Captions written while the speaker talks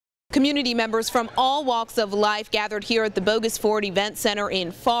Community members from all walks of life gathered here at the Bogus Ford Event Center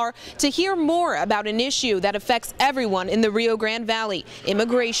in Pharr to hear more about an issue that affects everyone in the Rio Grande Valley: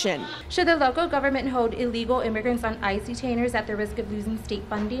 immigration. Should the local government hold illegal immigrants on ICE detainers at the risk of losing state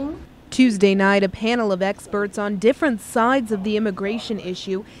funding? Tuesday night, a panel of experts on different sides of the immigration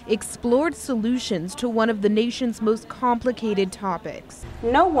issue explored solutions to one of the nation's most complicated topics.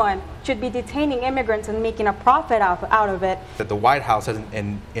 No one should be detaining immigrants and making a profit out of it. That the White House has,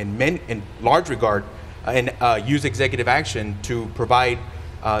 in large regard, used executive action to provide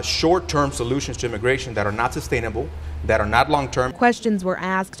short-term solutions to immigration that are not sustainable, that are not long-term. Questions were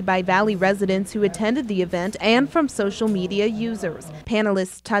asked by Valley residents who attended the event and from social media users.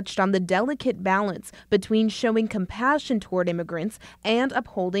 Panelists touched on the delicate balance between showing compassion toward immigrants and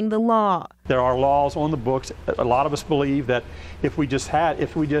upholding the law. There are laws on the books. A lot of us believe that if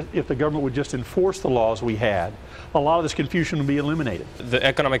the government would just enforce the laws we had, a lot of this confusion would be eliminated. The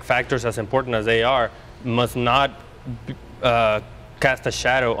economic factors, as important as they are, must not cast a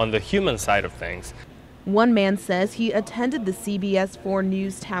shadow on the human side of things. One man says he attended the CBS 4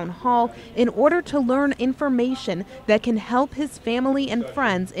 News town hall in order to learn information that can help his family and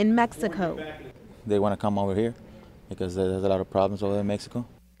friends in Mexico. They want to come over here because there's a lot of problems over in Mexico.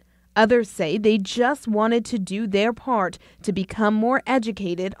 Others say they just wanted to do their part to become more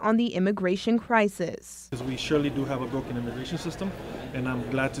educated on the immigration crisis. We surely do have a broken immigration system, and I'm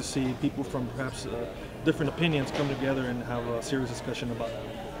glad to see people from perhaps different opinions come together and have a serious discussion about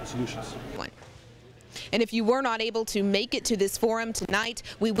solutions. And if you were not able to make it to this forum tonight,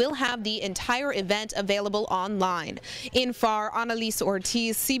 we will have the entire event available online. In Pharr, Annalise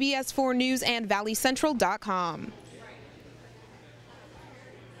Ortiz, CBS 4 News and ValleyCentral.com.